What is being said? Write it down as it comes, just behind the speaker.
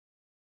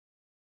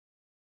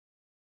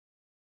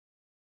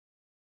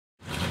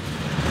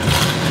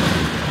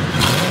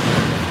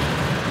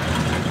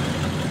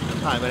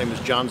name is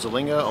John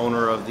Zeilinga,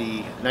 owner of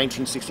the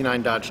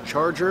 1969 Dodge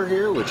Charger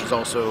here, which is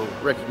also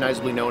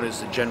recognizably known as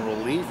the General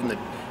Lee from the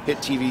hit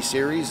TV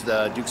series,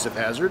 the Dukes of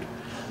Hazzard.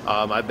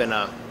 I've been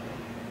a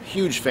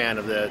huge fan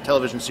of the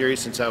television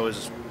series since I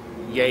was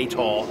yay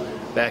tall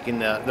back in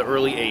the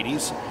early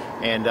 80s,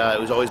 and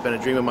it was always been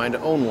a dream of mine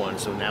to own one,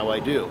 so now I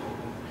do.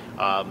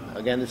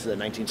 Again, this is a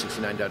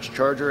 1969 Dodge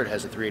Charger. It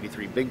has a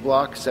 383 big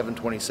block,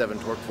 727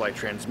 torque fly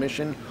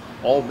transmission,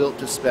 all built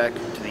to spec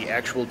to the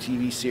actual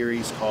TV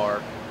series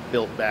car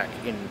built back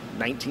in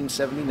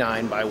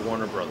 1979 by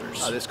Warner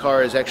Brothers. This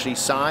car is actually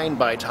signed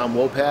by Tom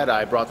Wopat.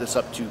 I brought this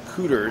up to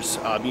Cooter's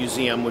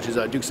Museum, which is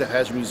a Dukes of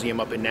Hazzard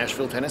museum up in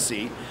Nashville,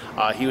 Tennessee.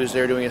 He was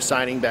there doing a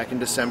signing back in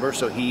December,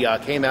 so he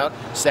came out,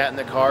 sat in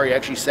the car. He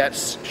actually sat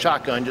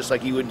shotgun just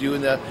like he would do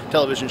in the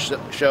television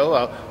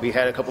show. We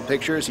had a couple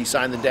pictures. He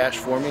signed the dash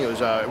for me. It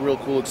was a real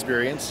cool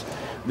experience.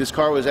 This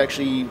car was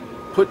actually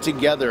put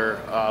together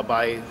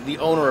by the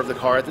owner of the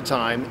car at the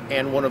time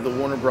and one of the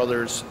Warner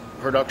Brothers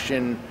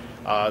production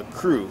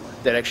crew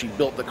that actually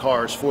built the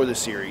cars for the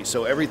series.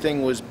 So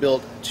everything was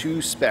built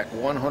to spec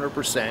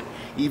 100%.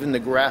 Even the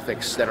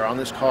graphics that are on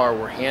this car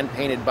were hand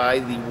painted by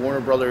the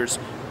Warner Brothers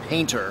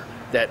painter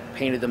that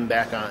painted them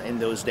back in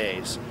those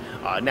days.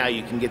 Now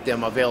you can get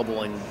them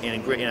available in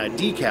a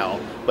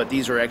decal, but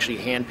these are actually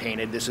hand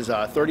painted. This is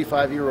a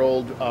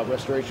 35-year-old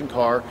restoration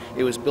car.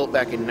 It was built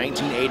back in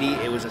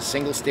 1980. It was a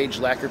single stage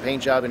lacquer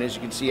paint job, and as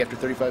you can see, after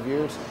 35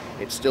 years,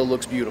 it still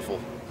looks beautiful.